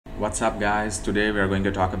What's up guys, today we are going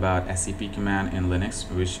to talk about scp command in Linux,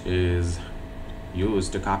 which is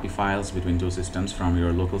used to copy files between two systems from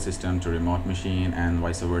your local system to remote machine and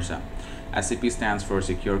vice versa. scp stands for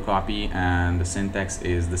secure copy, and the syntax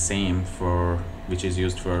is the same for which is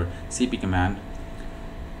used for cp command.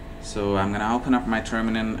 So I'm gonna open up my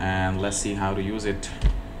terminal and let's see how to use it.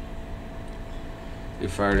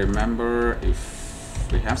 If I remember, if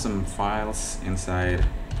we have some files inside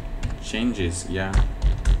changes,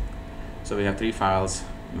 so we have three files,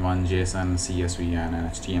 one JSON, CSV and an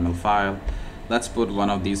HTML file. Let's put one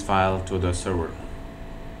of these files to the server.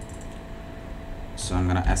 So I'm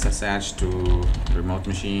gonna SSH to remote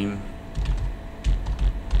machine.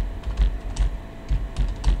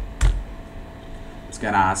 It's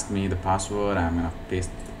gonna ask me the password. I'm gonna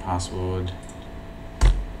paste the password.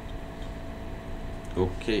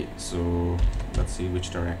 Okay, so let's see which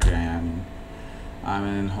directory I am in. I'm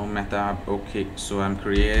in home method. Okay, so I'm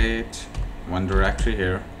create one directory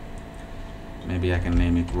here. Maybe I can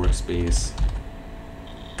name it workspace.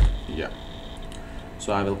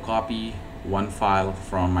 So I will copy one file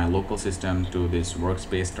from my local system to this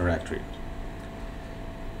workspace directory,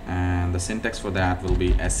 and the syntax for that will be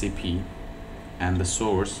scp and the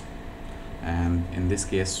source. And in this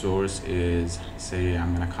case, source is, say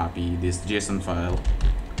I'm gonna copy this JSON file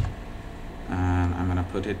and I'm gonna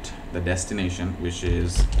put it the destination, which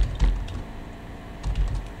is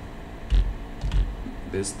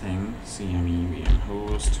this thing, cme VM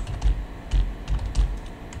host.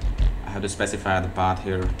 I have to specify the path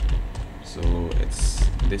here, so it's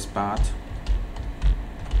this path.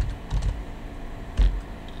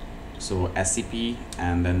 So scp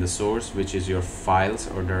and then the source, which is your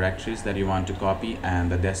files or directories that you want to copy,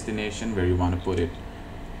 and the destination where you want to put it.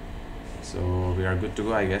 So we are good to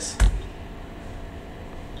go, I guess.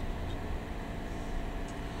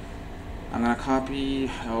 I'm gonna copy.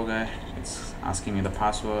 Okay, it's asking me the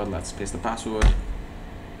password. Let's paste the password.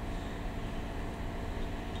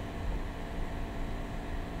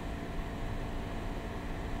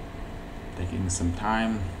 Taking some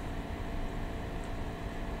time,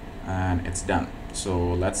 and it's done. So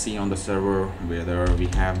let's see on the server whether we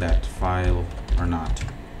have that file or not.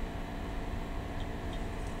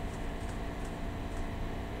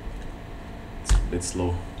 It's a bit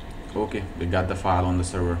slow. Okay, we got the file on the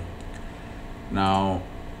server. Now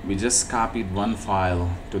we just copied one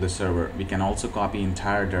file to the server. We can also copy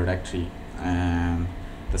entire directory, and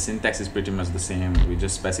the syntax is pretty much the same. We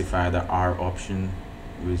just specify the R option,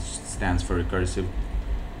 which stands for recursive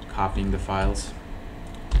copying the files.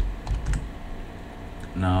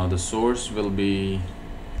 Now the source will be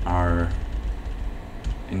our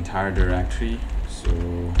entire directory, so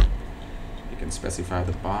you can specify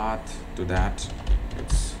the path to that.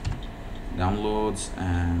 It's downloads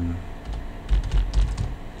and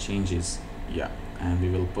changes, and we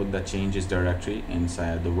will put the changes directory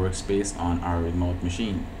inside the workspace on our remote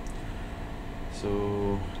machine.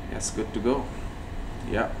 So yes, good to go.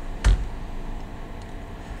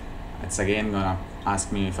 It's again gonna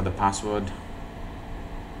ask me for the password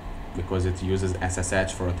because it uses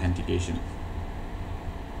SSH for authentication.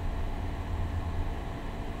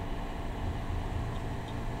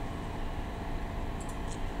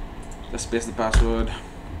 Just paste the password.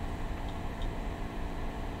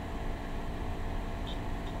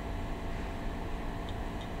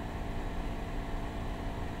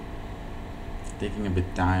 Taking a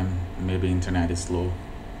bit time, maybe internet is slow.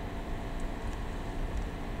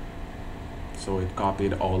 So it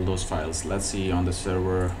copied all those files. Let's see on the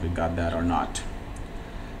server we got that or not.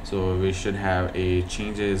 So we should have a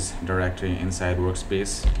changes directory inside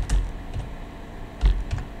workspace.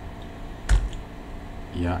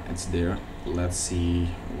 It's there. Let's see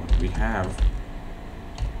what we have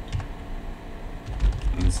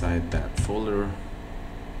inside that folder.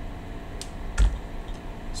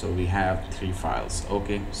 So we have three files.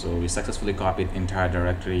 Okay, so we successfully copied entire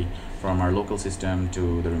directory from our local system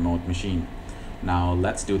to the remote machine. Now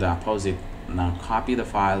let's do the opposite. Now copy the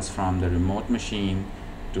files from the remote machine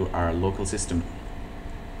to our local system,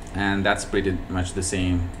 and that's pretty much the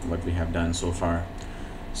same what we have done so far.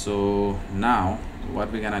 So now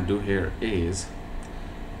what we're gonna do here is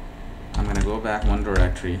I'm gonna go back one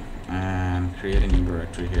directory and create a new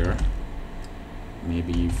directory here,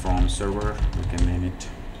 maybe from server, we can name it.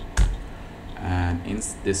 And in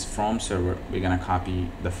this from server we're gonna copy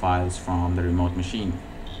the files from the remote machine.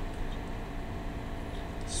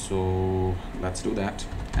 So let's do that.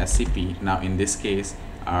 scp. Now in this case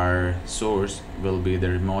our source will be the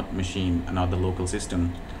remote machine, not the local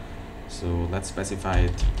system. So let's specify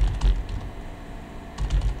it.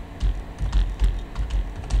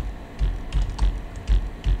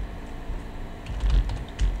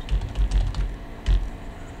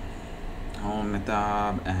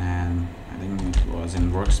 tab, and I think it was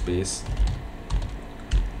in workspace.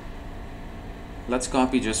 Let's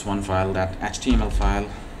copy just one file, that HTML file,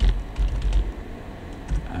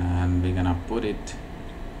 and we're gonna put it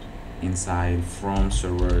inside from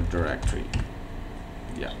server directory.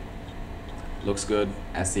 Yeah, looks good.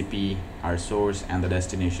 SCP, our source, and the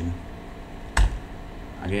destination.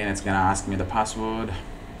 Again, it's gonna ask me the password.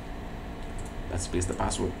 Let's paste the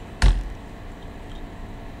password.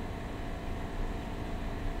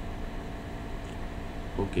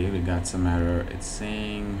 Okay, we got some error. It's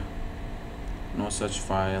saying no such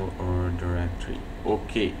file or directory.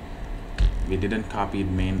 Okay, we didn't copy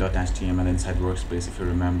main.html inside workspace. If you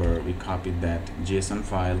remember, we copied that JSON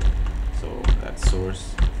file, so that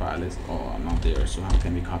source file is not there. So how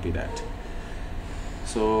can we copy that?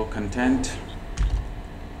 So content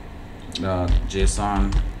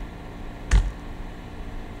JSON,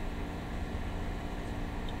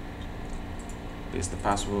 paste the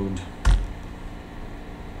password,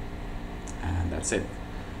 and that's it.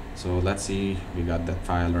 So let's see we got that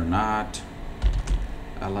file or not.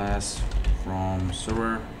 ls from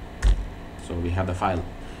server, so we have the file.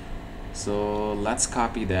 So let's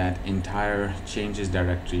copy that entire changes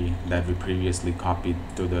directory that we previously copied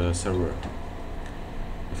to the server.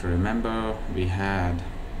 If you remember, we had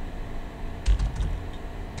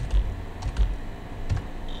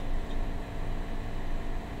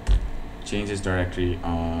changes directory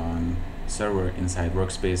on server inside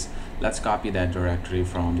workspace. Let's copy that directory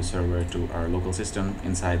from the server to our local system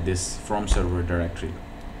inside this from server directory.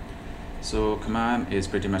 So command is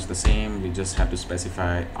pretty much the same, we just have to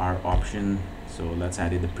specify our option. So let's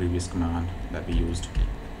add in the previous command that we used.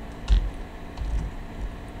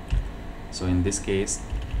 So in this case,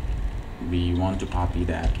 we want to copy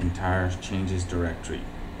that entire changes directory.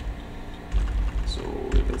 So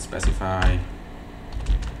we will specify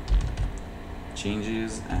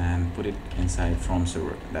changes and put it inside from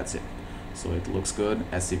server. That's it. So it looks good.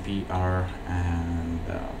 SCPR and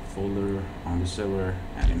folder on the server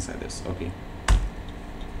and inside this. Okay,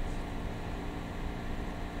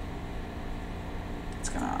 it's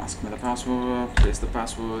gonna ask me the password, paste the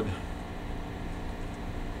password,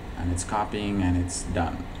 and it's copying and it's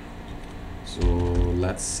done. So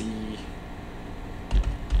let's see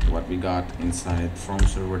what we got inside from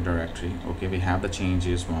server directory. Okay, we have the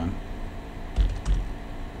changes one.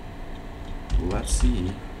 Let's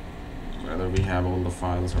see whether we have all the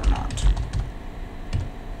files or not.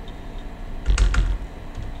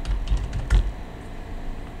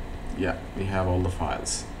 Yeah, we have all the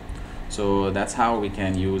files. So that's how we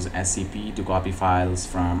can use SCP to copy files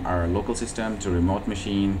from our local system to remote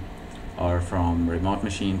machine, or from remote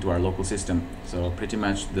machine to our local system. So pretty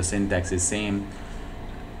much the syntax is same.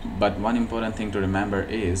 But one important thing to remember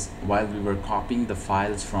is, while we were copying the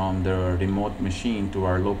files from the remote machine to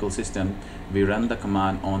our local system, we run the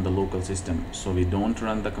command on the local system. So we don't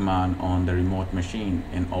run the command on the remote machine.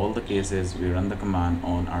 In all the cases, we run the command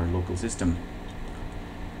on our local system.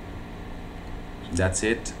 That's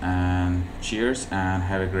it, and cheers and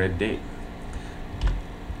have a great day.